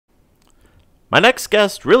My next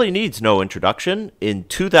guest really needs no introduction. In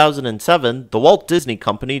 2007, the Walt Disney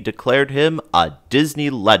Company declared him a Disney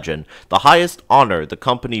Legend, the highest honor the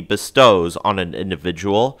company bestows on an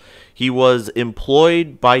individual. He was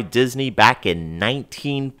employed by Disney back in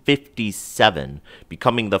 1957,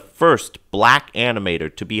 becoming the first black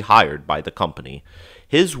animator to be hired by the company.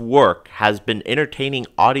 His work has been entertaining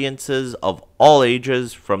audiences of all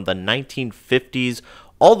ages from the 1950s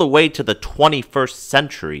all the way to the 21st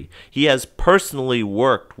century. He has personally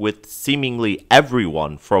worked with seemingly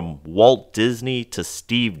everyone from Walt Disney to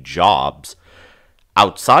Steve Jobs.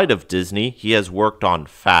 Outside of Disney, he has worked on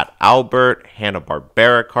Fat Albert,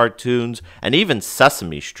 Hanna-Barbera cartoons, and even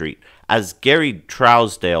Sesame Street. As Gary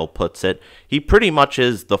Trousdale puts it, he pretty much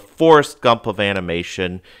is the Forrest Gump of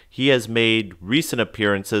animation. He has made recent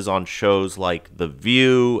appearances on shows like The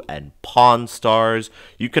View and Pawn Stars.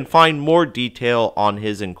 You can find more detail on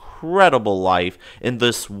his incredible life in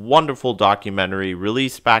this wonderful documentary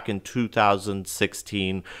released back in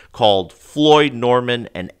 2016 called Floyd Norman,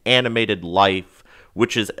 An Animated Life,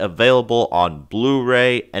 which is available on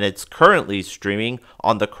Blu-ray, and it's currently streaming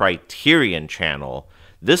on the Criterion Channel.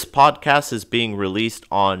 This podcast is being released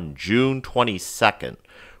on June 22nd,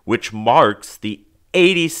 which marks the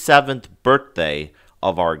 87th birthday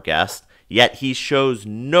of our guest, yet he shows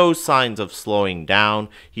no signs of slowing down.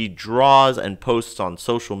 He draws and posts on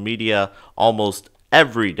social media almost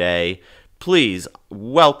every day. Please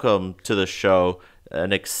welcome to the show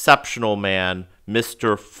an exceptional man,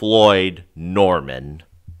 Mr. Floyd Norman.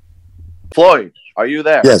 Floyd, are you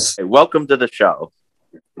there? Yes. Hey, welcome to the show.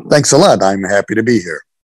 Thanks a lot. I'm happy to be here.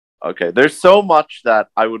 Okay, there's so much that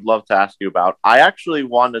I would love to ask you about. I actually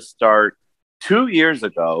want to start 2 years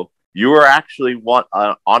ago. You were actually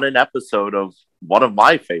on an episode of one of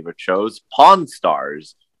my favorite shows, Pawn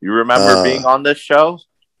Stars. You remember being on this show?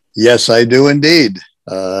 Yes, I do indeed.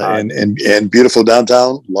 In beautiful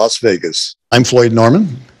downtown Las Vegas. I'm Floyd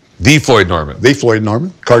Norman. The Floyd Norman. The Floyd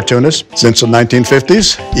Norman, cartoonist since the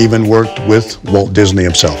 1950s, even worked with Walt Disney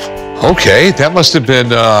himself. Okay, that must have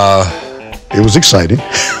been... It was exciting.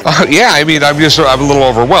 Yeah, I mean, I'm a little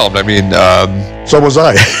overwhelmed. I mean... So was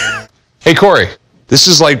I. Hey, Corey, this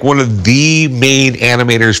is like one of the main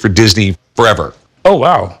animators for Disney forever. Oh,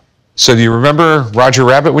 wow. So do you remember Roger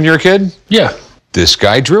Rabbit when you were a kid? Yeah. This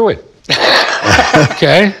guy drew it.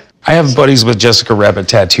 Okay. I have buddies with Jessica Rabbit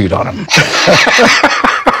tattooed on them.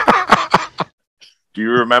 Do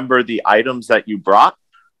you remember the items that you brought?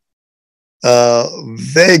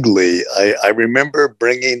 Vaguely. I remember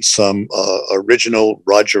bringing some original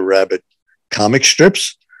Roger Rabbit comic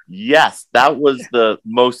strips. Yes, that was the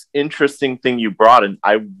most interesting thing you brought, and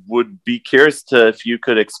I would be curious if you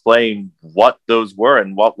could explain what those were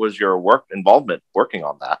and what was your involvement working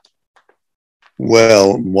on that.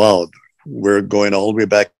 Well, wow, we're going all the way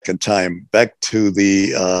back in time, back to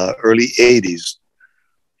the early 80s,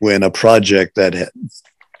 when a project that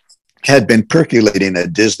had been percolating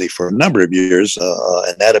at Disney for a number of years,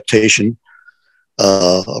 an adaptation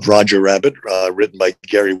of Roger Rabbit, written by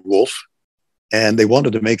Gary Wolfe. And they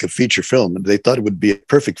wanted to make a feature film. And they thought it would be a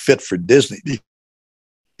perfect fit for Disney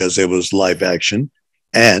because it was live action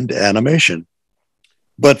and animation.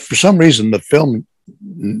 But for some reason, the film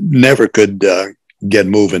never could get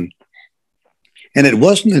moving. And it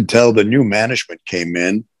wasn't until the new management came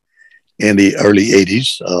in the early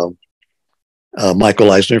 80s.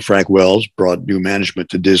 Michael Eisner, Frank Wells brought new management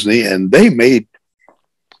to Disney, and they made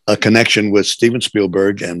a connection with Steven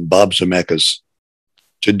Spielberg and Bob Zemeckis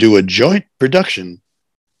to do a joint production.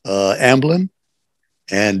 Amblin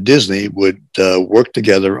and Disney would work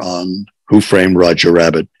together on Who Framed Roger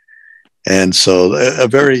Rabbit. And so a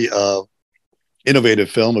very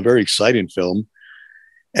innovative film, a very exciting film.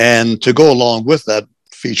 And to go along with that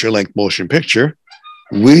feature-length motion picture,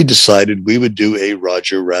 we decided we would do a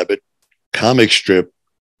Roger Rabbit comic strip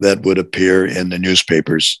that would appear in the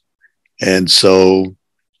newspapers. And so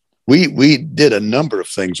we did a number of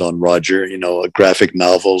things on Roger, graphic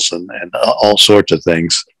novels and all sorts of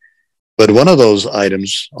things. But one of those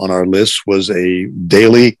items on our list was a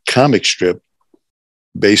daily comic strip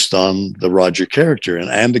based on the Roger character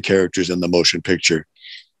and the characters in the motion picture.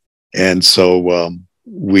 And so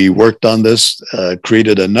we worked on this,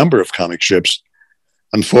 created a number of comic strips.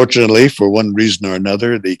 Unfortunately, for one reason or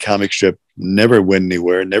another, the comic strip never went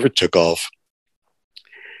anywhere, never took off.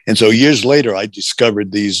 And so years later, I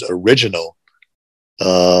discovered these original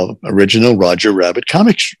Roger Rabbit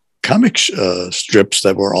comic strips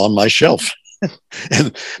that were on my shelf.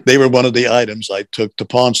 And they were one of the items I took to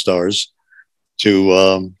Pawn Stars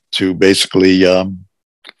to basically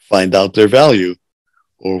find out their value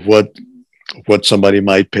or what somebody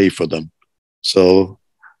might pay for them. So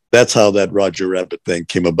that's how that Roger Rabbit thing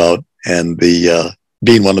came about, and the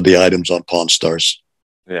being one of the items on Pawn Stars.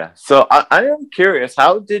 Yeah. So I am curious,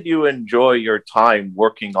 how did you enjoy your time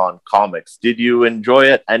working on comics? Did you enjoy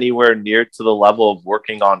it anywhere near to the level of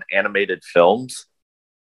working on animated films?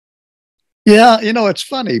 Yeah, it's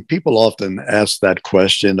funny. People often ask that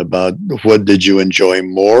question about what did you enjoy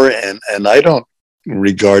more, and I don't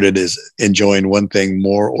regard it as enjoying one thing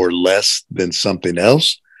more or less than something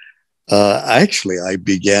else. Actually, I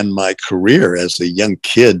began my career as a young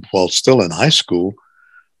kid while still in high school,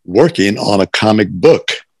 working on a comic book,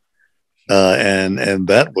 and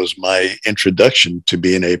that was my introduction to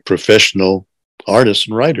being a professional artist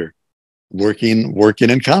and writer, working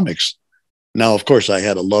in comics. Now, of course, I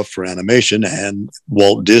had a love for animation and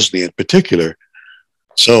Walt Disney in particular.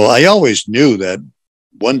 So I always knew that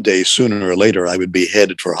one day, sooner or later, I would be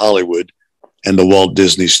headed for Hollywood and the Walt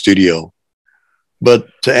Disney Studio. But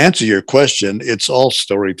to answer your question, it's all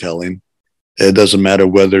storytelling. It doesn't matter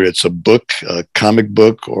whether it's a book, a comic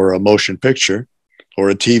book, or a motion picture, or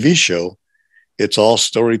a TV show. It's all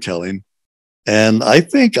storytelling. And I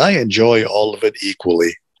think I enjoy all of it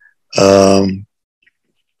equally.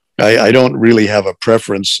 I don't really have a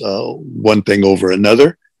preference, one thing over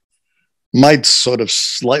another. Might sort of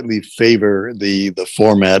slightly favor the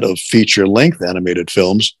format of feature-length animated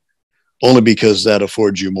films, only because that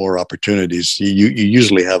affords you more opportunities. You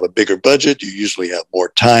usually have a bigger budget, you usually have more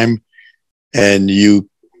time, and you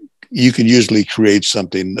can usually create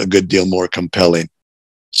something a good deal more compelling.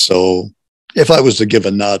 So if I was to give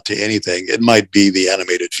a nod to anything, it might be the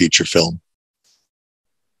animated feature film.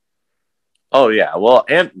 Oh yeah, well,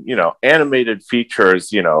 and animated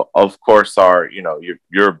features, of course, are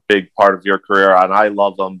you're a big part of your career, and I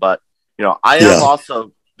love them. But I am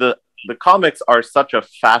also the comics are such a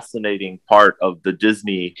fascinating part of the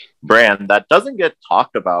Disney brand that doesn't get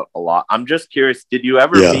talked about a lot. I'm just curious, did you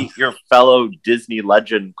ever meet your fellow Disney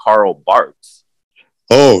legend Carl Barks?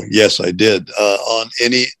 Oh yes, I did, on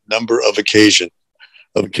any number of occasions.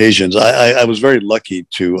 I was very lucky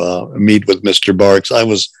to meet with Mr. Barks. I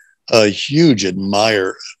was a huge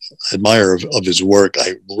admirer of his work.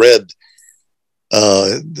 I read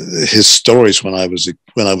his stories when I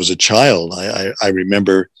was a child. I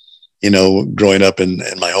remember, growing up in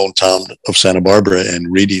my hometown of Santa Barbara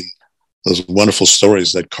and reading those wonderful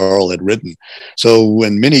stories that Carl had written. So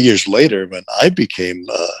when many years later, when I became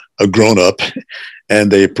a grown up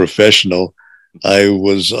and a professional, it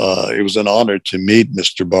was an honor to meet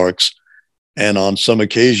Mr. Barks, and on some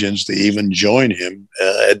occasions to even join him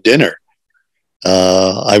at dinner.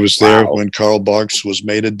 I was there when Carl Barks was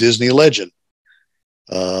made a Disney legend.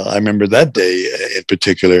 I remember that day in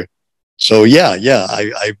particular. So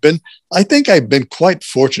I think I've been quite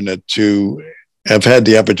fortunate to have had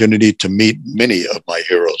the opportunity to meet many of my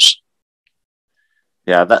heroes.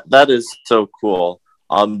 Yeah, that is so cool.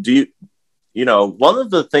 Do one of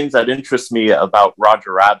the things that interests me about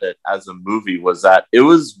Roger Rabbit as a movie was that it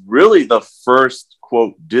was really the first,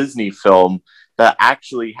 quote, Disney film that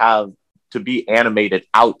actually had to be animated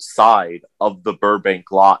outside of the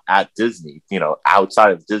Burbank lot at Disney,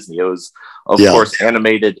 outside of Disney. It was, of course,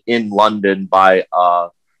 animated in London by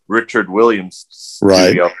Richard Williams'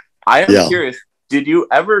 studio. Right. I am curious, did you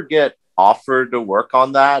ever get offered to work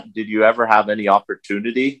on that? Did you ever have any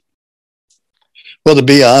opportunity? Well, to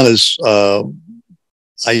be honest,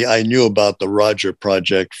 I knew about the Roger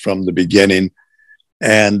project from the beginning,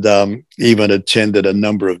 and even attended a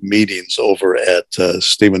number of meetings over at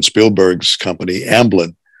Steven Spielberg's company,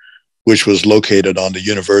 Amblin, which was located on the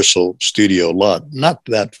Universal Studio lot, not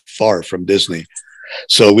that far from Disney.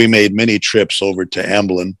 So we made many trips over to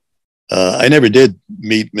Amblin. I never did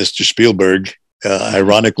meet Mr. Spielberg,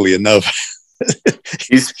 ironically enough.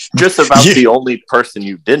 He's just about the only person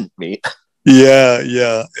you didn't meet.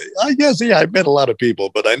 Yeah. I guess, I met a lot of people,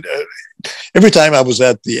 but every time I was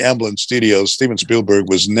at the Amblin Studios, Steven Spielberg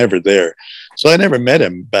was never there. So I never met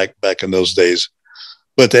him back in those days.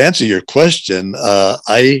 But to answer your question,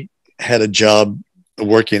 I had a job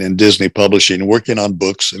working in Disney publishing, working on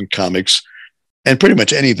books and comics, and pretty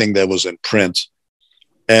much anything that was in print.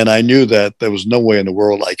 And I knew that there was no way in the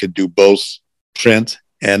world I could do both print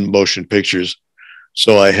and motion pictures.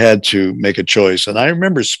 So I had to make a choice. And I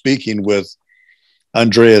remember speaking with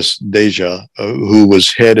Andreas Deja, who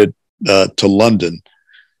was headed to London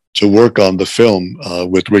to work on the film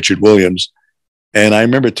with Richard Williams. And I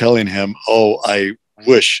remember telling him, I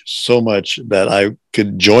wish so much that I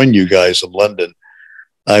could join you guys in London.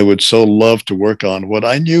 I would so love to work on what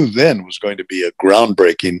I knew then was going to be a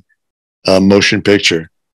groundbreaking motion picture.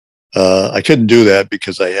 I couldn't do that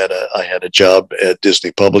because I had a job at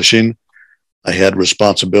Disney Publishing. I had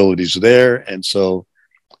responsibilities there, and so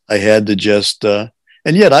I had to just, and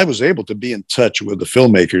yet I was able to be in touch with the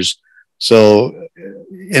filmmakers. So,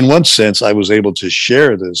 in one sense, I was able to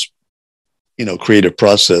share this, creative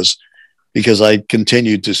process because I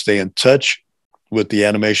continued to stay in touch with the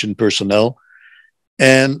animation personnel.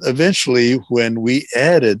 And eventually, when we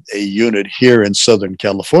added a unit here in Southern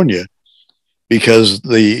California, because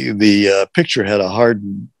the picture had a hard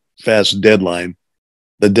and fast deadline,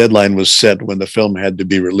 the deadline was set when the film had to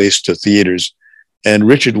be released to theaters. And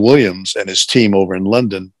Richard Williams and his team over in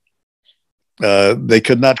London, they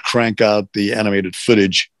could not crank out the animated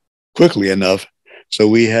footage quickly enough. So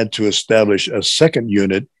we had to establish a second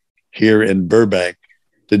unit here in Burbank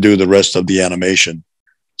to do the rest of the animation.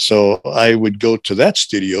 So I would go to that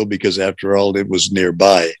studio because, after all, it was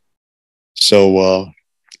nearby. So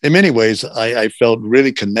in many ways, I felt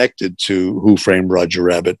really connected to Who Framed Roger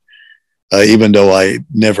Rabbit, even though I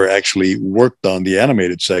never actually worked on the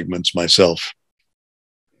animated segments myself.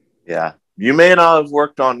 Yeah. You may not have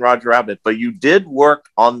worked on Roger Rabbit, but you did work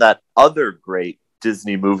on that other great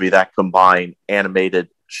Disney movie that combined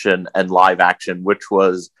animation and live action, which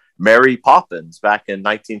was Mary Poppins back in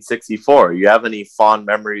 1964. You have any fond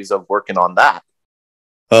memories of working on that?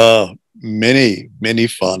 Many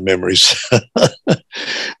fond memories.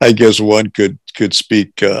 I guess one could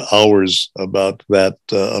speak hours about that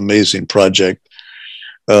amazing project.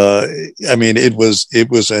 I mean, it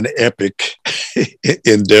was an epic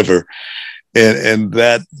endeavor, and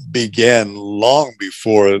that began long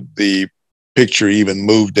before the picture even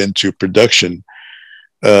moved into production.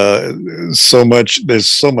 There's so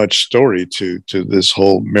much story to this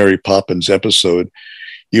whole Mary Poppins episode.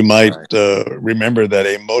 You might remember that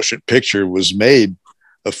a motion picture was made,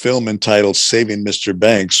 a film entitled Saving Mr.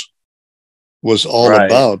 Banks, was all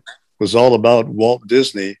about Walt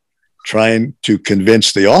Disney trying to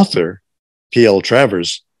convince the author, P.L.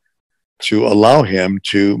 Travers, to allow him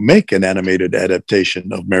to make an animated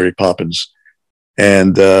adaptation of Mary Poppins.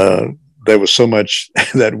 And there was so much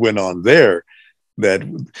that went on there that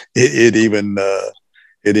it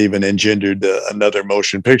even engendered another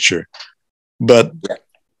motion picture. But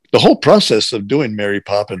the whole process of doing Mary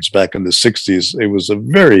Poppins back in the 60s, it was a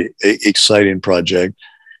very exciting project.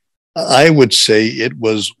 I would say it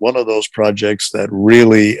was one of those projects that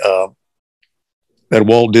really, that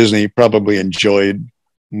Walt Disney probably enjoyed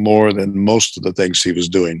more than most of the things he was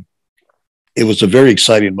doing. It was a very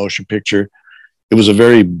exciting motion picture. It was a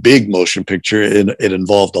very big motion picture. It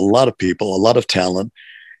involved a lot of people, a lot of talent.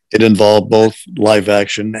 It involved both live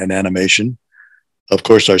action and animation. Of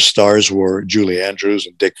course, our stars were Julie Andrews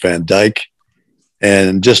and Dick Van Dyke,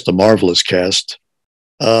 and just a marvelous cast.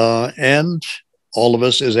 And all of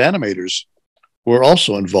us as animators were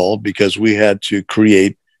also involved because we had to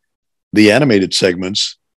create the animated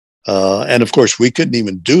segments. And of course, we couldn't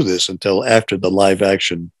even do this until after the live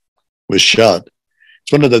action was shot.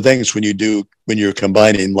 It's one of the things when you're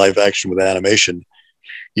combining live action with animation,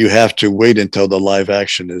 you have to wait until the live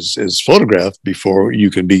action is photographed before you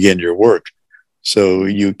can begin your work. So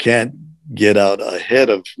you can't get out ahead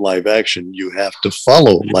of live action. You have to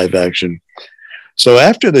follow live action. So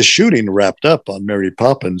after the shooting wrapped up on Mary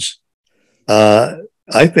Poppins,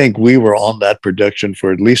 I think we were on that production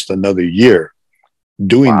for at least another year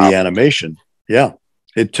doing the animation. Yeah,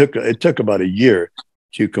 it took about a year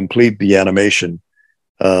to complete the animation,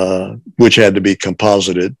 which had to be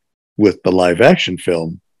composited with the live action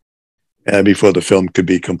film before the film could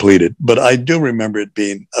be completed. But I do remember it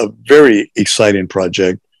being a very exciting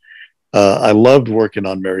project. I loved working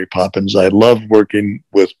on Mary Poppins. I loved working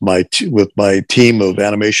with my team of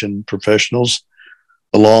animation professionals,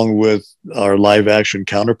 along with our live action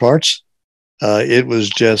counterparts. It was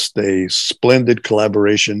just a splendid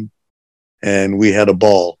collaboration, and we had a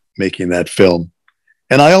ball making that film.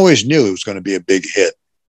 And I always knew it was going to be a big hit.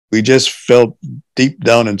 We just felt deep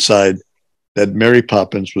down inside that Mary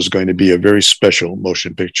Poppins was going to be a very special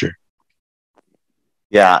motion picture.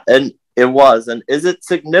 Yeah, and it was. And is it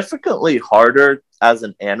significantly harder as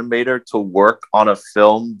an animator to work on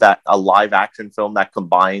a live action film that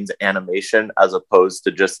combines animation as opposed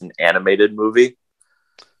to just an animated movie?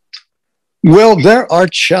 Well, there are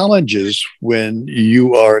challenges when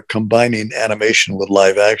you are combining animation with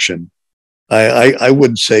live action. I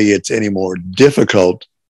wouldn't say it's any more difficult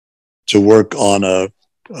to work on a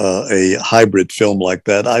hybrid film like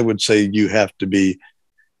that. I would say you have to be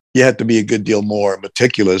a good deal more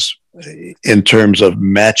meticulous in terms of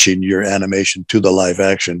matching your animation to the live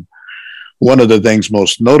action. One of the things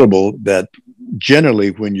most notable that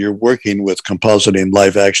generally when you're working with compositing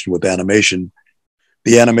live action with animation,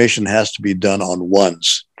 the animation has to be done on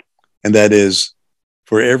ones. And that is,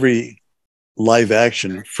 for every live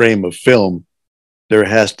action frame of film, there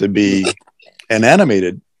has to be an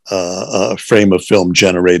animated frame of film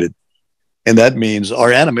generated. And that means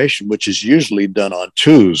our animation, which is usually done on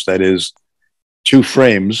twos, that is 2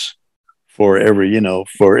 frames for every,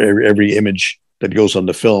 for every image that goes on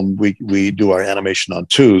the film, we do our animation on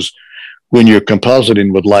twos. When you're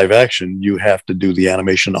compositing with live action, you have to do the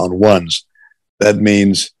animation on ones. That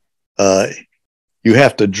means you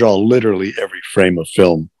have to draw literally every frame of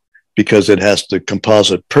film because it has to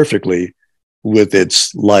composite perfectly with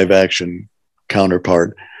its live action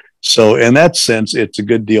counterpart. So in that sense, it's a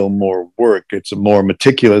good deal more work. It's a more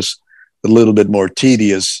meticulous, a little bit more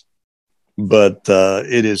tedious, but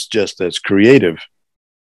it is just as creative.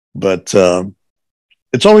 But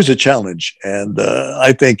it's always a challenge. And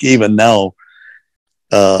I think even now,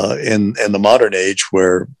 in the modern age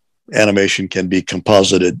where animation can be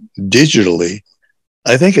composited digitally,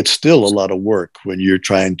 I think it's still a lot of work when you're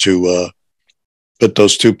trying to put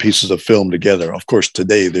those 2 pieces of film together. Of course,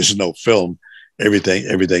 today there's no film.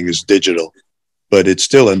 Everything is digital, but it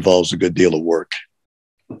still involves a good deal of work.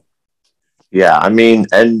 Yeah, I mean,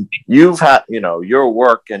 and you've had, your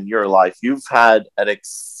work and your life, you've had an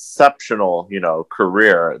exceptional,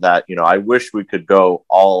 career that, I wish we could go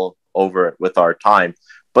all over it with our time.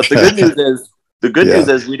 But the good news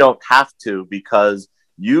is we don't have to, because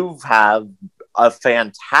you have a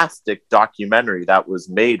fantastic documentary that was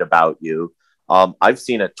made about you. I've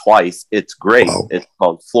seen it twice. It's great. Wow. It's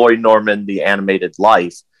called Floyd Norman, The Animated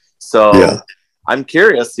Life. So I'm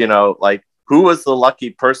curious, who was the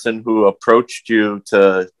lucky person who approached you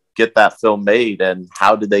to get that film made, and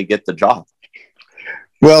how did they get the job?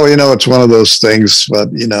 Well, it's one of those things, but,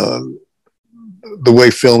 the way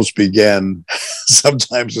films began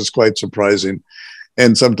sometimes is quite surprising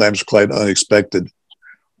and sometimes quite unexpected.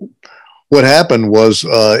 What happened was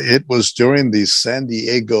it was during the San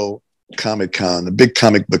Diego Comic-Con, a big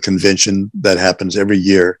comic book convention that happens every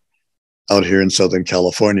year out here in Southern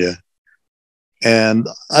California. And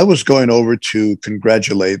I was going over to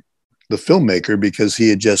congratulate the filmmaker because he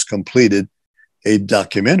had just completed a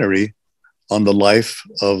documentary on the life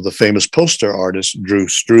of the famous poster artist, Drew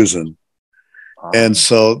Struzan. And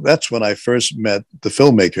so that's when I first met the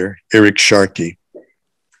filmmaker, Eric Sharkey.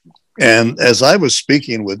 And as I was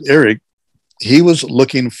speaking with Eric, he was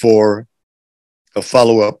looking for a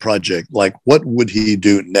follow-up project, like what would he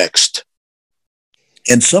do next?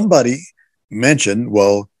 And somebody mentioned,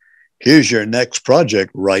 well, here's your next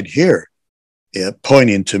project right here,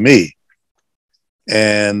 pointing to me.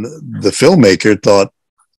 And the filmmaker thought,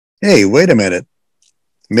 hey, wait a minute,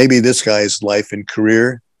 maybe this guy's life and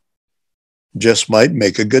career just might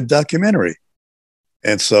make a good documentary.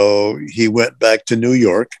 And so he went back to New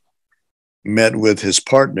York, met with his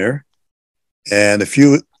partner, and a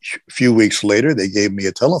few weeks later, they gave me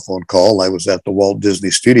a telephone call. I was at the Walt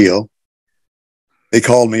Disney Studio. They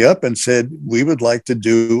called me up and said, we would like to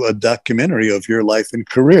do a documentary of your life and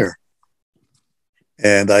career.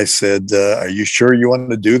 And I said, are you sure you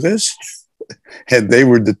want to do this? And they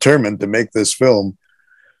were determined to make this film.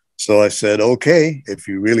 So I said, okay, if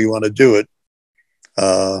you really want to do it,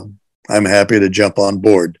 I'm happy to jump on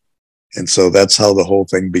board. And so that's how the whole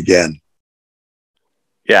thing began.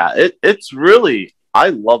 Yeah, it's really, I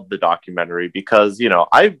love the documentary because,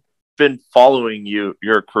 I've been following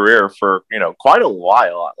your career for, quite a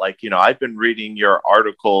while. Like, I've been reading your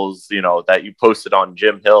articles, that you posted on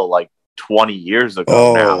Jim Hill like 20 years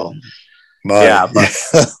ago now. Yeah, but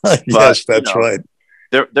yes, that's right.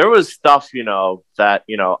 There was stuff, that,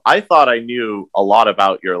 I thought I knew a lot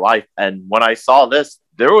about your life. And when I saw this,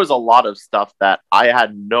 there was a lot of stuff that I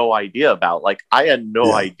had no idea about. Like, I had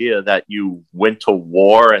no idea that you went to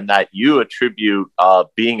war and that you attribute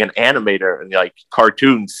being an animator and like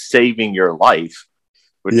cartoons saving your life,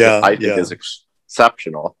 which I think is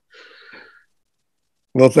exceptional.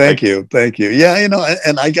 Well, thank you. Yeah,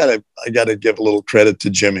 and I gotta give a little credit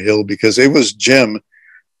to Jim Hill because it was Jim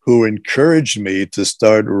who encouraged me to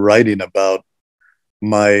start writing about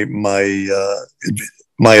my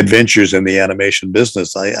adventures in the animation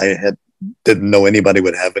business. I didn't know anybody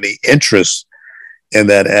would have any interest in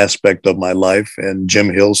that aspect of my life. And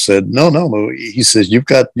Jim Hill said, no. He says, you've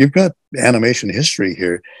got animation history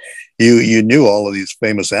here. You knew all of these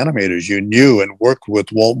famous animators. You knew and worked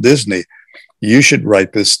with Walt Disney. You should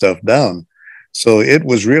write this stuff down. So it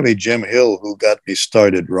was really Jim Hill who got me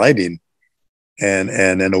started writing and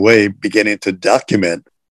in a way beginning to document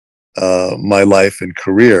my life and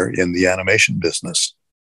career in the animation business.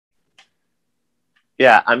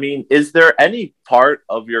 Yeah, I mean, is there any part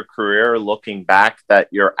of your career looking back that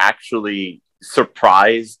you're actually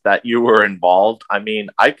surprised that you were involved? I mean,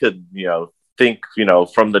 I could, think,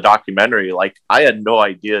 from the documentary, like I had no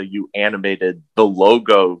idea you animated the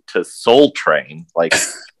logo to Soul Train. Like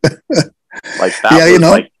that Yeah, was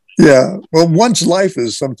like, yeah. Well, one's life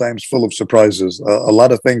is sometimes full of surprises. A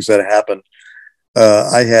lot of things that happen,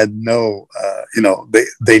 I had no,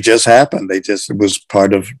 they just happened. It was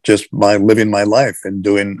part of just my living my life and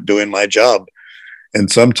doing my job. And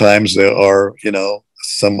sometimes there are,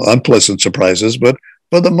 some unpleasant surprises, but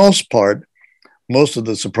for the most part, most of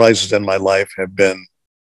the surprises in my life have been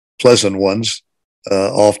pleasant ones,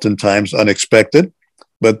 oftentimes unexpected,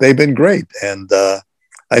 but they've been great. And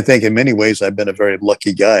I think in many ways, I've been a very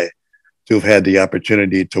lucky guy to have had the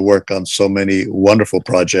opportunity to work on so many wonderful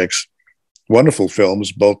projects, wonderful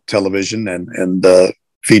films, both television and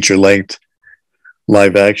feature length,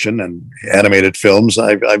 live action and animated films.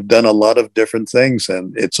 I've done a lot of different things,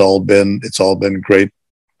 and it's all been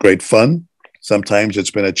great fun. Sometimes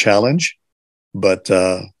it's been a challenge, but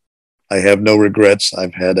I have no regrets.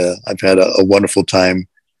 I've had a wonderful time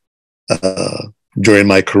during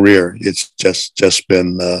my career. It's just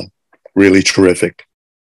been really terrific.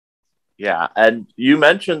 yeah. And you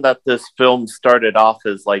mentioned that this film started off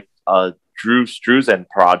as like a Drew Struzan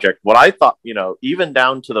project. What I thought, even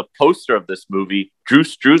down to the poster of this movie, Drew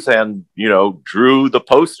Struzan, drew the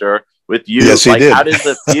poster with you. Yes, he like, did. How does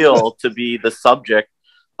it feel to be the subject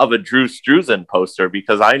of a Drew Struzan poster?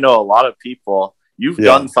 Because I know a lot of people, you've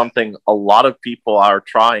done something a lot of people are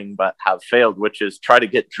trying but have failed, which is try to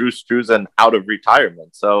get Drew Struzan out of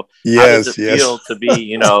retirement. So how does it feel to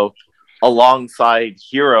be, alongside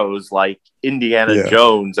heroes like Indiana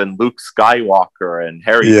Jones and Luke Skywalker and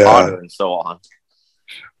Harry Potter and so on?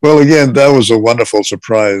 Well, again, that was a wonderful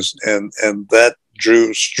surprise, and that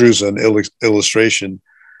Drew Struzan illustration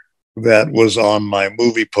that was on my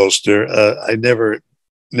movie poster, I never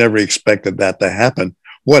expected that to happen.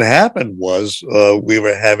 What happened was we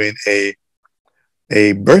were having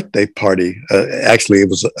a birthday party. Actually, it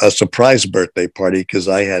was a surprise birthday party because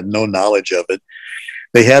I had no knowledge of it.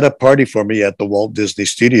 They had a party for me at the Walt Disney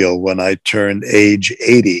Studio when I turned age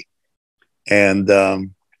 80.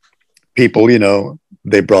 And people,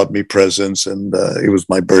 they brought me presents, and it was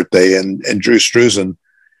my birthday. And Drew Struzan,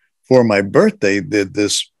 for my birthday, did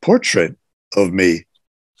this portrait of me.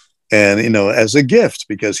 And, as a gift,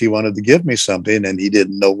 because he wanted to give me something and he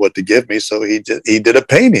didn't know what to give me. So he did a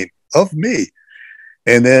painting of me.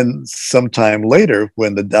 And then sometime later,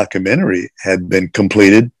 when the documentary had been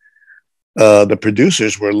completed, the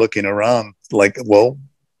producers were looking around like, well,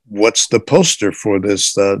 what's the poster for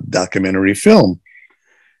this documentary film?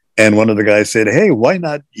 And one of the guys said, hey, why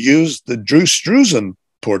not use the Drew Struzan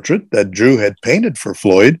portrait that Drew had painted for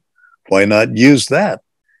Floyd? Why not use that?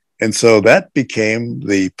 And so that became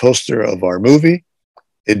the poster of our movie.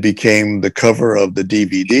 It became the cover of the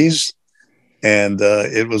DVDs. And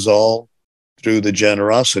it was all through the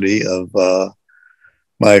generosity of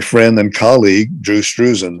my friend and colleague, Drew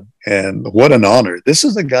Struzan. And what an honor. This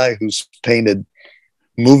is a guy who's painted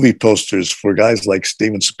movie posters for guys like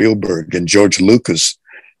Steven Spielberg and George Lucas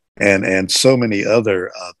and so many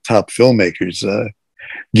other top filmmakers,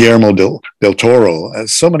 Guillermo del Toro,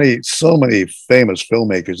 so many famous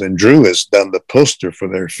filmmakers. And Drew has done the poster for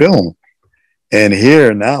their film. And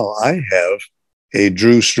here now I have a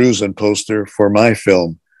Drew Struzan poster for my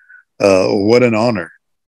film. What an honor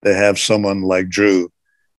to have someone like Drew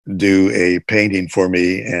do a painting for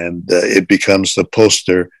me, and it becomes the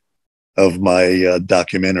poster of my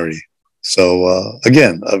documentary. So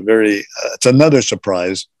again, it's another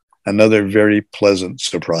surprise, another very pleasant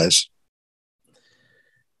surprise.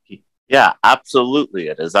 Yeah, absolutely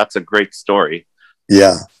it is. That's a great story.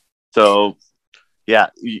 Yeah. So, yeah,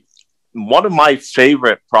 one of my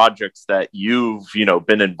favorite projects that you've,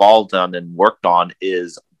 been involved in and worked on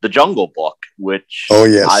is The Jungle Book, which,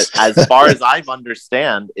 as far as I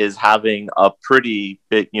understand, is having a pretty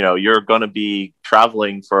big, you're going to be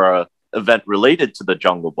traveling for a event related to The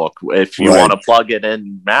Jungle Book. If you want to plug it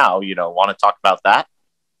in now, want to talk about that?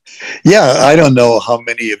 Yeah, I don't know how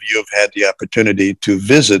many of you have had the opportunity to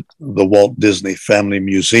visit the Walt Disney Family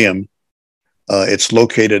Museum. It's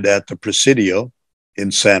located at the Presidio in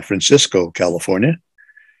San Francisco, California.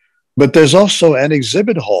 But there's also an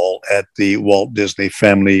exhibit hall at the Walt Disney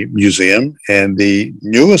Family Museum, and the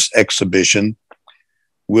newest exhibition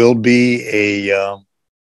will be a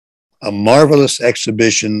marvelous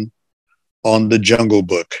exhibition on The Jungle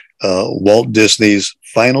Book, Walt Disney's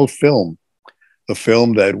final film, a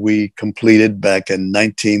film that we completed back in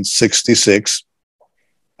 1966.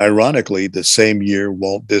 Ironically, the same year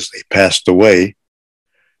Walt Disney passed away.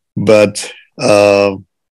 But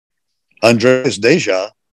Andres Deja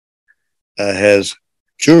has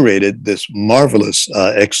curated this marvelous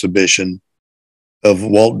exhibition of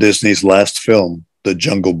Walt Disney's last film, The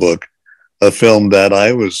Jungle Book, a film that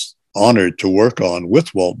I was honored to work on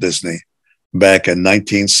with Walt Disney back in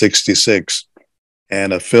 1966,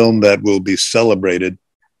 and a film that will be celebrated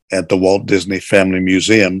at the Walt Disney Family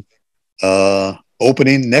Museum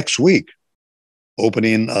opening next week. Up at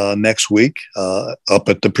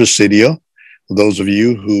the Presidio. Those of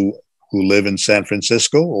you who live in San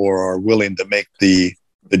Francisco or are willing to make the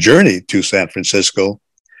journey to San Francisco,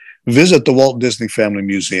 visit the Walt Disney Family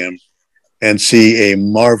Museum and see a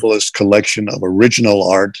marvelous collection of original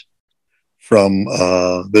art from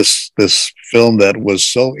this film that was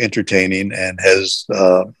so entertaining and has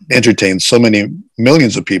entertained so many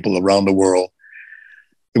millions of people around the world.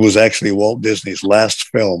 It was actually Walt Disney's last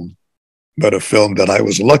film, but a film that I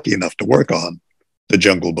was lucky enough to work on, The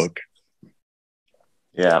Jungle Book.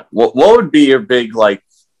 Yeah. What would be your big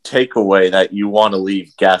takeaway that you want to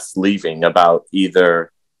leave guests leaving about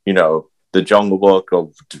either, The Jungle Book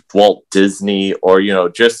or Walt Disney or,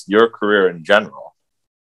 just your career in general?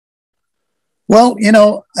 Well,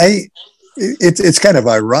 it's kind of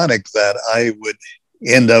ironic that I would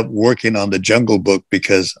end up working on The Jungle Book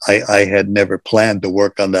because I had never planned to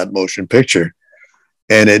work on that motion picture.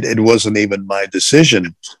 And it wasn't even my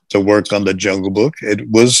decision to work on The Jungle Book.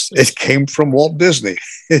 It came from Walt Disney.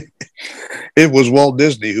 It was Walt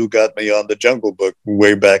Disney who got me on The Jungle Book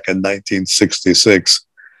way back in 1966.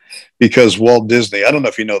 Because Walt Disney, I don't know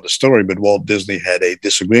if you know the story, but Walt Disney had a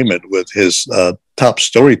disagreement with his top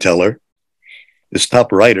storyteller, his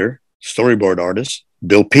top writer, storyboard artist,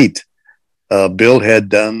 Bill Peet. Bill had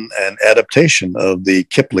done an adaptation of the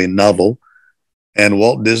Kipling novel, and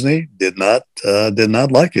Walt Disney did not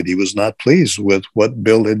like it. He was not pleased with what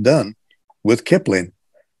Bill had done with Kipling,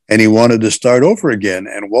 and he wanted to start over again.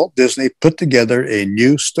 And Walt Disney put together a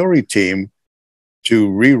new story team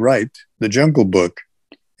to rewrite The Jungle Book.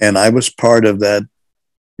 And I was part of that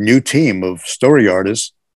new team of story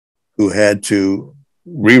artists who had to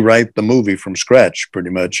rewrite the movie from scratch, pretty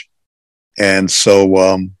much. And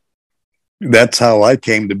so that's how I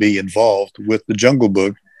came to be involved with The Jungle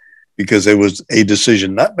Book, because it was a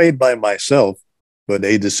decision not made by myself, but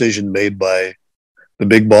a decision made by the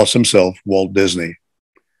big boss himself, Walt Disney.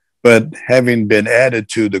 But having been added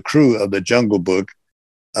to the crew of The Jungle Book,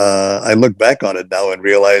 I look back on it now and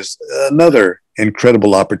realize another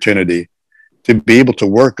incredible opportunity to be able to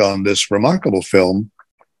work on this remarkable film,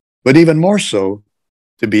 but even more so,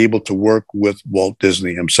 to be able to work with Walt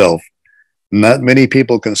Disney himself. Not many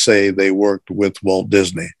people can say they worked with Walt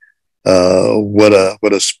Disney. What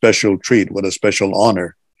a special treat, what a special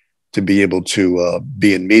honor to be able to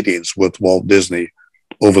be in meetings with Walt Disney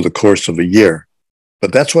over the course of a year.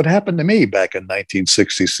 But that's what happened to me back in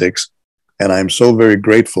 1966. And I'm so very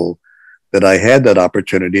grateful that I had that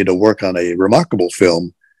opportunity to work on a remarkable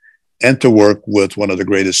film and to work with one of the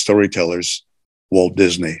greatest storytellers, Walt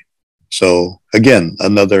Disney. So again,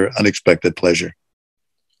 another unexpected pleasure.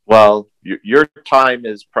 Well, your time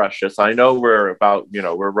is precious. I know we're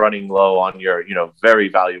running low on your, very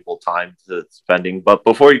valuable time to spending. But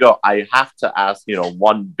before you go, I have to ask,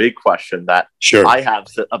 one big question that Sure. I have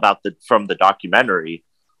about from the documentary.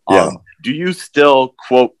 Yeah. Do you still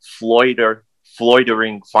quote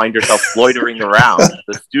find yourself floitering around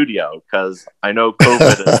the studio? Because I know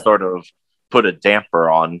COVID has sort of put a damper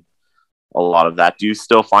on a lot of that. Do you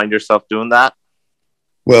still find yourself doing that?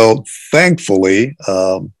 Well, thankfully,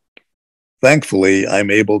 I'm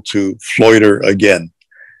able to floiter again,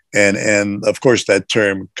 and of course that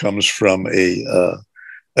term comes from a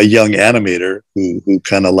young animator who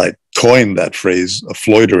kind of coined that phrase,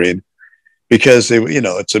 floitering, because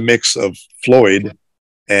it's a mix of Floyd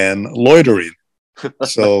and loitering.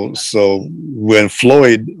 So when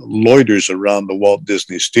Floyd loiters around the Walt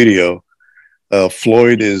Disney Studio,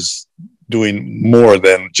 Floyd is doing more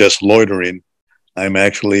than just loitering. I'm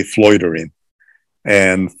actually floitering.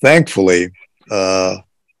 And thankfully,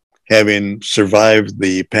 having survived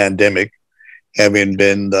the pandemic, having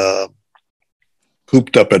been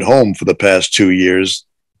cooped up at home for the past 2 years,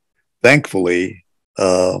 thankfully,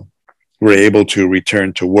 we're able to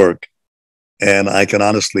return to work. And I can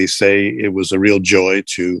honestly say it was a real joy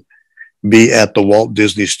to be at the Walt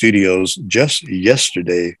Disney Studios just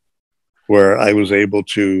yesterday, where I was able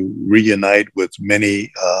to reunite with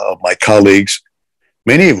many of my colleagues,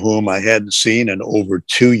 many of whom I hadn't seen in over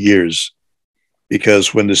 2 years,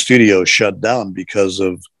 because when the studio shut down because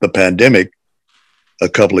of the pandemic a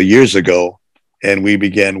couple of years ago, and we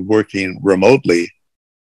began working remotely,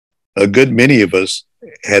 a good many of us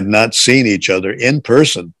had not seen each other in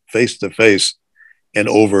person, face to face, in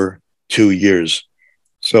over 2 years.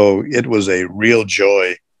 So it was a real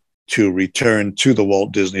joy to return to the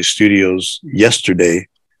Walt Disney Studios yesterday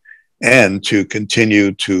and to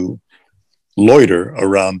continue to loiter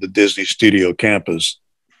around the Disney Studio campus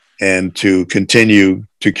and to continue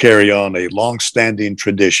to carry on a long-standing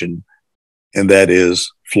tradition, and that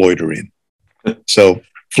is Floydering. So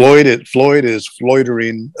Floyd is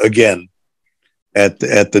Floydering again at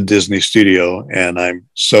the Disney Studio, and I'm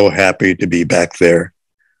so happy to be back there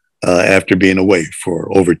after being away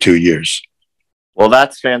for over 2 years. Well,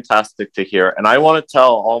 that's fantastic to hear. And I want to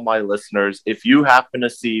tell all my listeners, if you happen to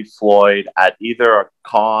see Floyd at either a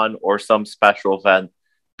con or some special event,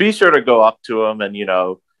 be sure to go up to him and,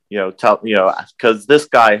 tell, because this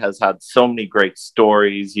guy has had so many great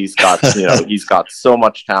stories. He's got, he's got so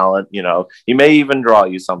much talent, he may even draw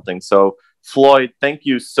you something. So Floyd, thank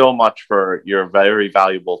you so much for your very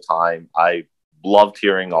valuable time. I loved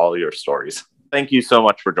hearing all your stories. Thank you so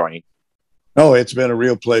much for joining. Oh, it's been a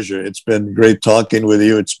real pleasure. It's been great talking with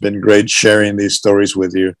you. It's been great sharing these stories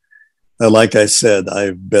with you. Like I said,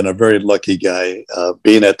 I've been a very lucky guy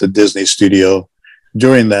being at the Disney Studio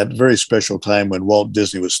during that very special time when Walt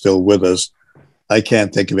Disney was still with us. I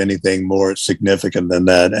can't think of anything more significant than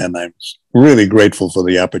that. And I'm really grateful for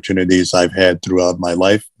the opportunities I've had throughout my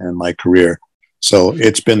life and my career. So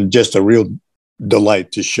it's been just a real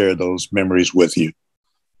delight to share those memories with you.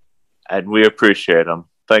 And we appreciate them.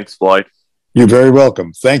 Thanks, Floyd. You're very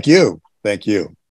welcome. Thank you. Thank you.